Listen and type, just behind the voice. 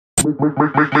Make the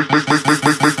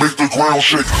ground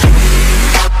shake.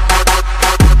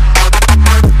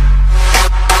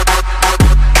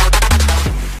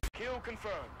 Kill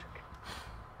confirmed.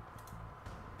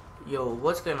 Yo,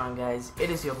 what's going on, guys?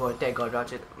 It is your boy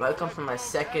TGR. Welcome to my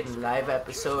second live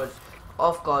episode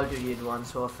of Call of Duty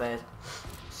Advanced Warfare.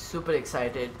 Super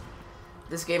excited.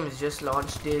 This game is just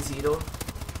launched day 0.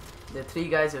 The 3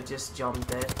 guys have just jumped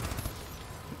there.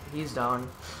 He's down.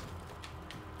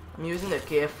 I'm using the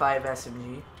KF5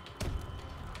 SMG.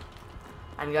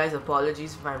 And guys,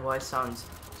 apologies if my voice sounds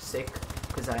sick,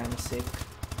 because I am sick.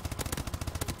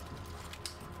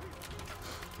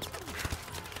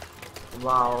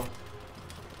 Wow.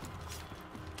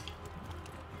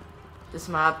 This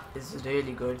map is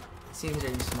really good. It seems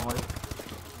really small.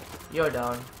 You're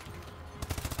down.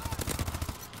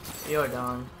 You're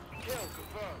down.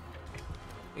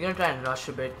 You're gonna try and rush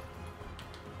a bit.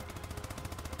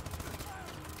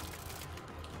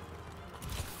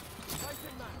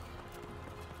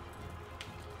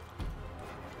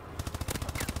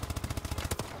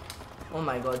 Oh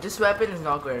my god, this weapon is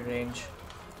not good at range.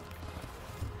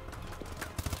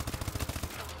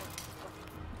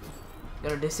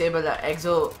 Gonna disable the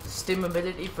exo stim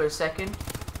ability for a second.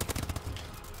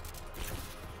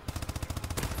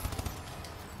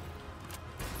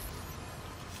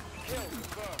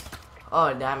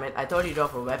 Oh damn it, I thought he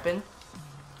dropped a weapon,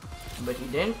 but he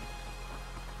didn't.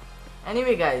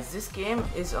 Anyway guys, this game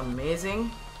is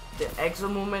amazing. The exo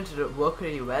movements work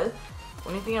really well.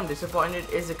 Only thing I'm disappointed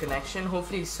is the connection.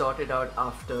 Hopefully it's sorted out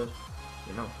after,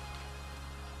 you know,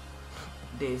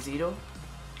 day 0.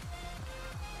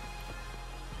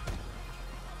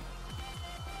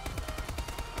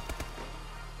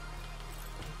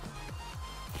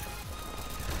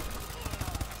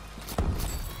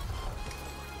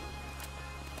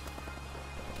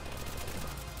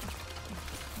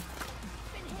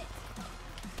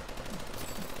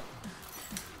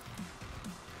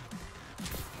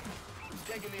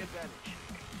 Taking the advantage.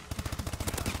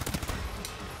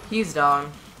 He's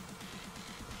down.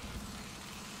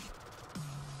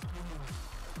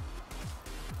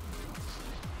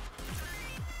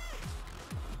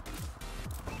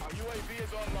 Our UAV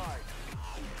is online.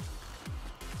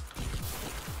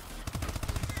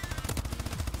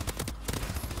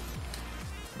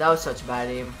 That was such bad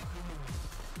aim.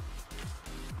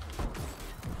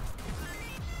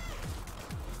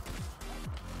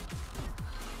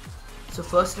 So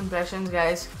first impressions,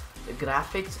 guys, the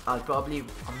graphics are probably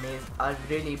amazing, are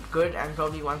really good, and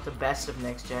probably one of the best of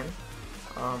next gen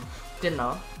till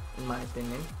now, in my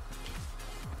opinion.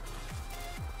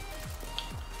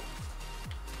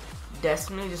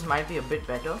 Destiny just might be a bit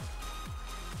better.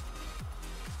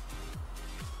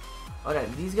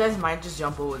 Alright, these guys might just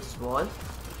jump over this wall.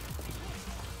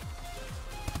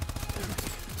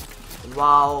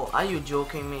 Wow, are you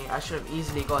joking me? I should have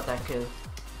easily got that kill.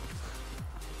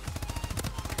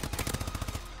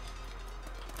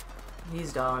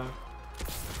 He's down.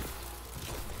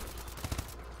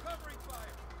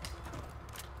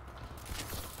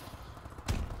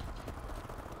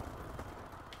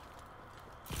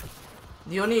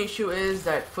 The only issue is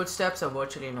that footsteps are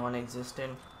virtually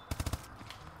non-existent.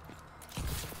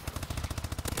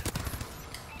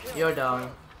 You're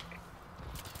down.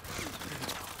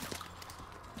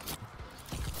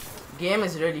 Game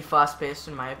is really fast-paced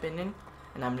in my opinion,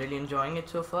 and I'm really enjoying it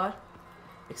so far.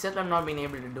 Except I'm not being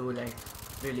able to do like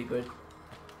really good,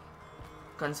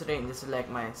 considering this is like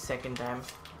my second time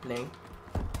playing.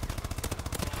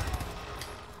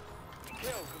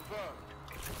 Kill confirmed.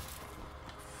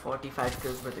 45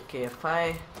 kills with the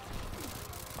KFI.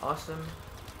 Awesome.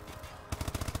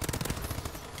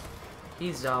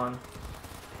 He's down.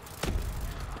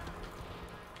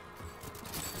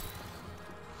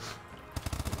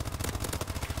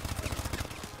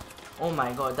 Oh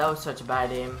my god, that was such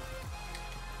bad aim.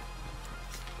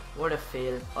 What a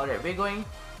fail. Alright, we're going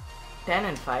 10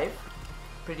 and 5.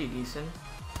 Pretty decent.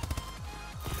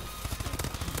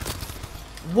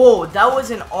 Whoa, that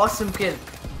was an awesome kill.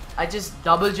 I just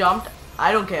double jumped.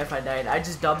 I don't care if I died. I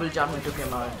just double jumped and took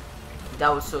him out. That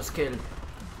was so skilled.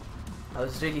 That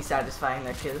was really satisfying,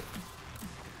 that kill.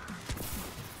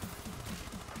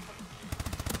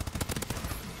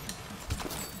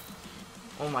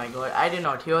 Oh my god, I did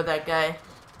not hear that guy.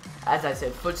 As I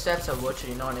said, footsteps are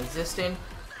virtually non-existent.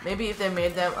 Maybe if they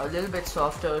made them a little bit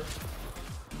softer,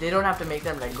 they don't have to make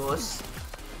them like ghosts.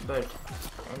 But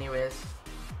anyways.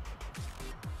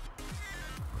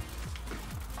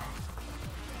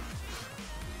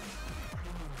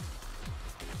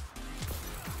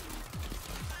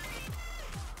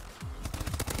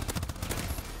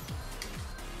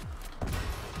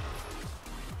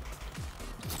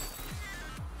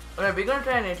 Alright, we're gonna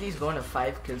try and at least go on a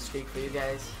 5 kill streak for you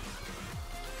guys.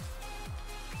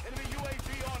 Enemy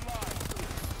UAV online.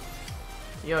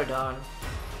 You're down.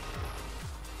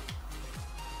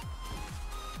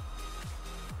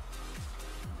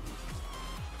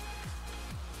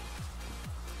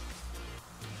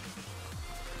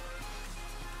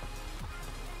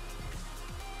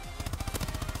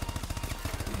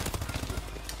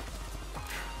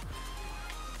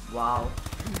 Wow.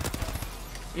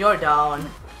 You're down.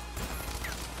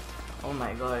 Oh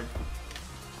my god.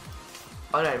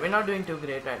 Alright, we're not doing too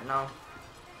great right now.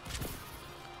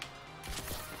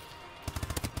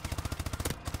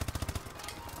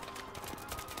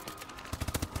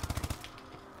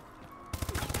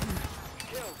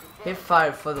 Hip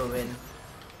fire for the win.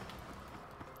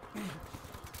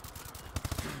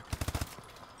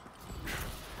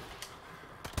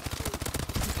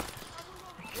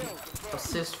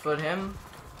 Assist for him.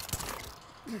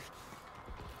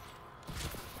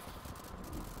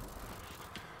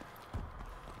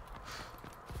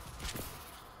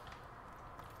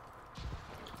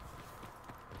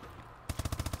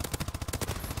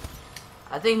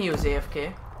 I think he was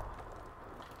AFK.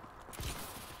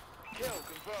 Kill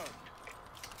confirmed.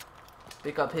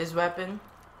 Pick up his weapon.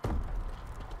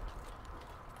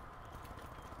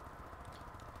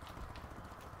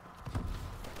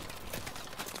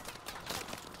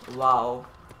 Wow.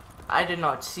 I did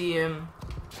not see him.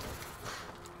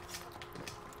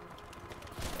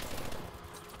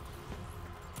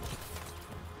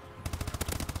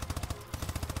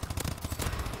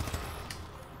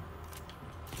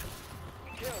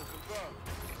 Kill confirmed.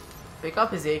 Pick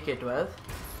up his AK-12.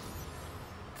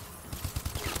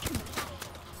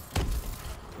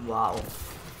 Wow.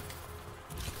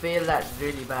 Failed that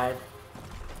really bad.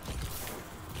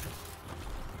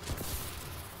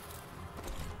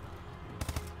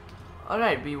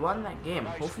 Alright, we won that game.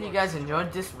 Hopefully you guys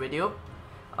enjoyed this video.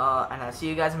 And I'll see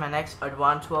you guys in my next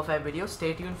Advanced Warfare video.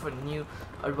 Stay tuned for new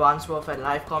Advanced Warfare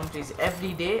live commentaries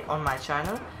every day on my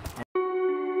channel.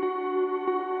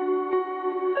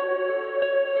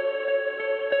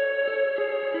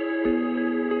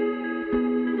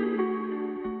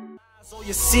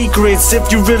 Your secrets,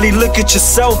 if you really look at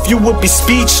yourself, you would be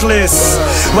speechless.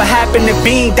 What happened to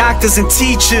being doctors and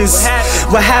teachers?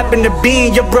 What happened to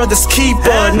being your brother's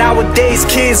keeper? Nowadays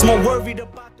kids more worried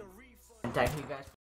about the refund. Thank you guys.